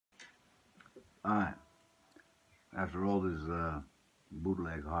Alright, after all this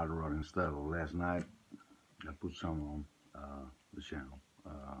bootleg hard rock and stuff of last night, I put some on the channel.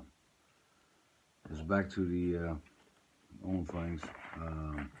 It's back to the own things. I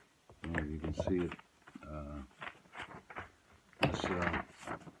don't know if you can see it. It's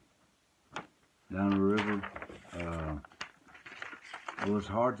down the river. Well, it's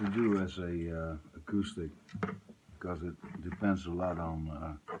hard to do as a acoustic because it depends a lot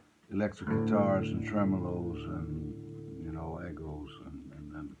on electric guitars and tremolos and echoes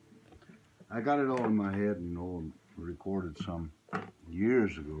and I got it all in my head, recorded some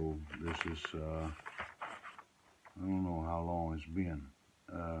years ago. This is I don't know how long it's been.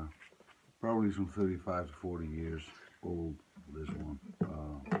 Probably some 35 to 40 years old, this one.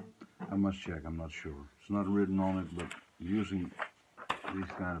 I must check, I'm not sure. It's not written on it, but using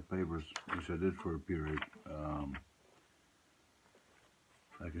these kind of papers, which I did for a period,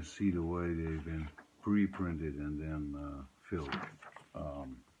 I can see the way they've been pre-printed and then filled.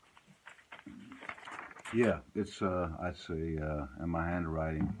 Yeah, it's, I'd say, in my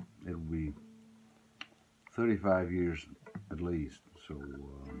handwriting, it'll be 35 years at least. So,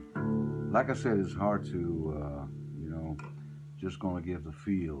 like I said, it's hard to, just gonna give the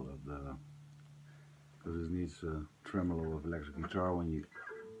feel of the, because it needs a tremolo of electric guitar when you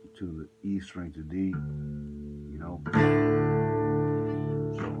tune the E string to D,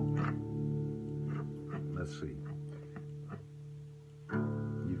 So, let's see.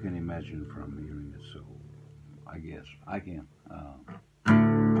 You can imagine from hearing it, so I guess I can.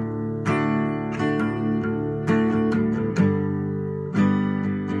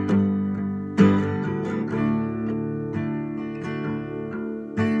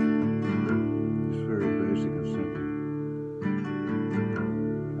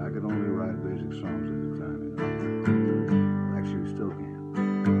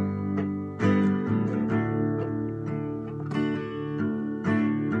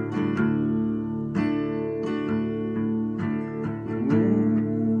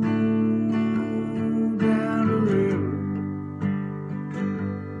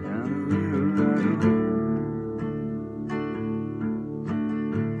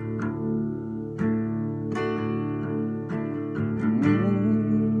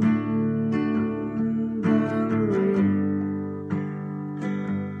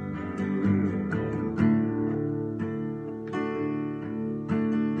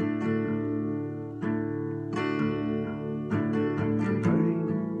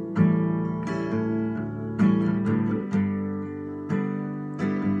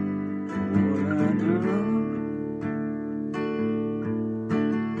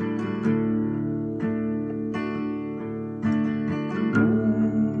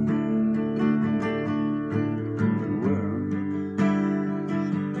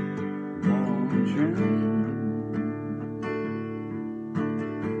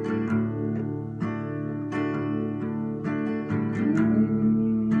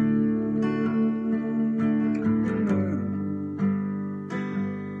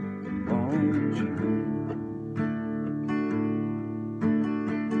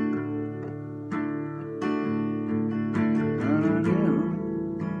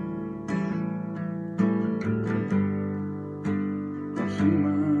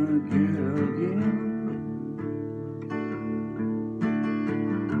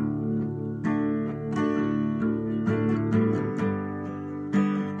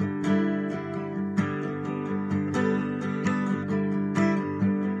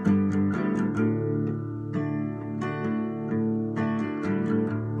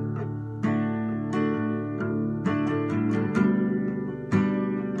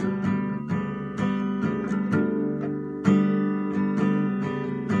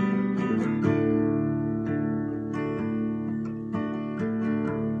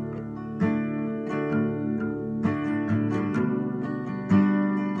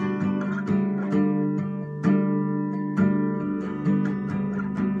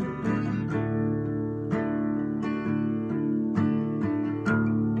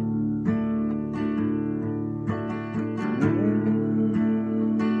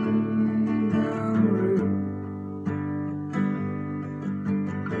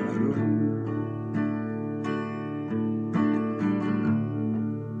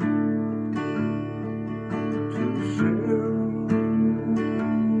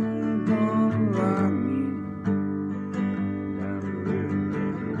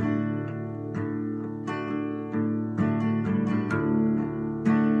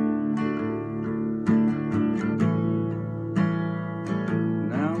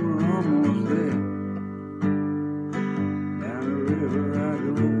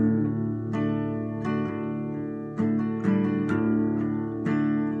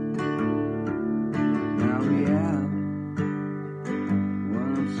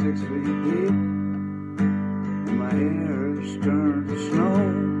 snow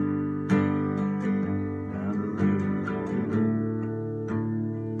down the river.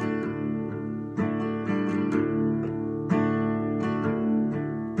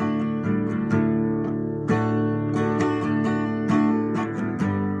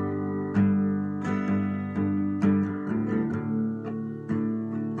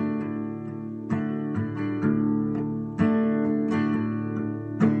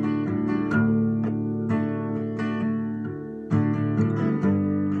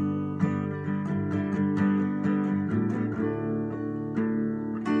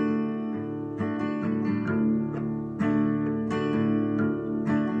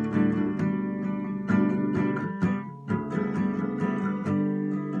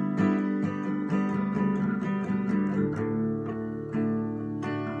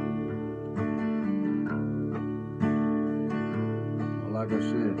 Like I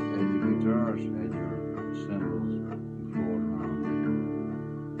said, add your guitars, add your cymbals, and floor around.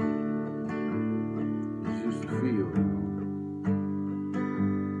 It's just a feel.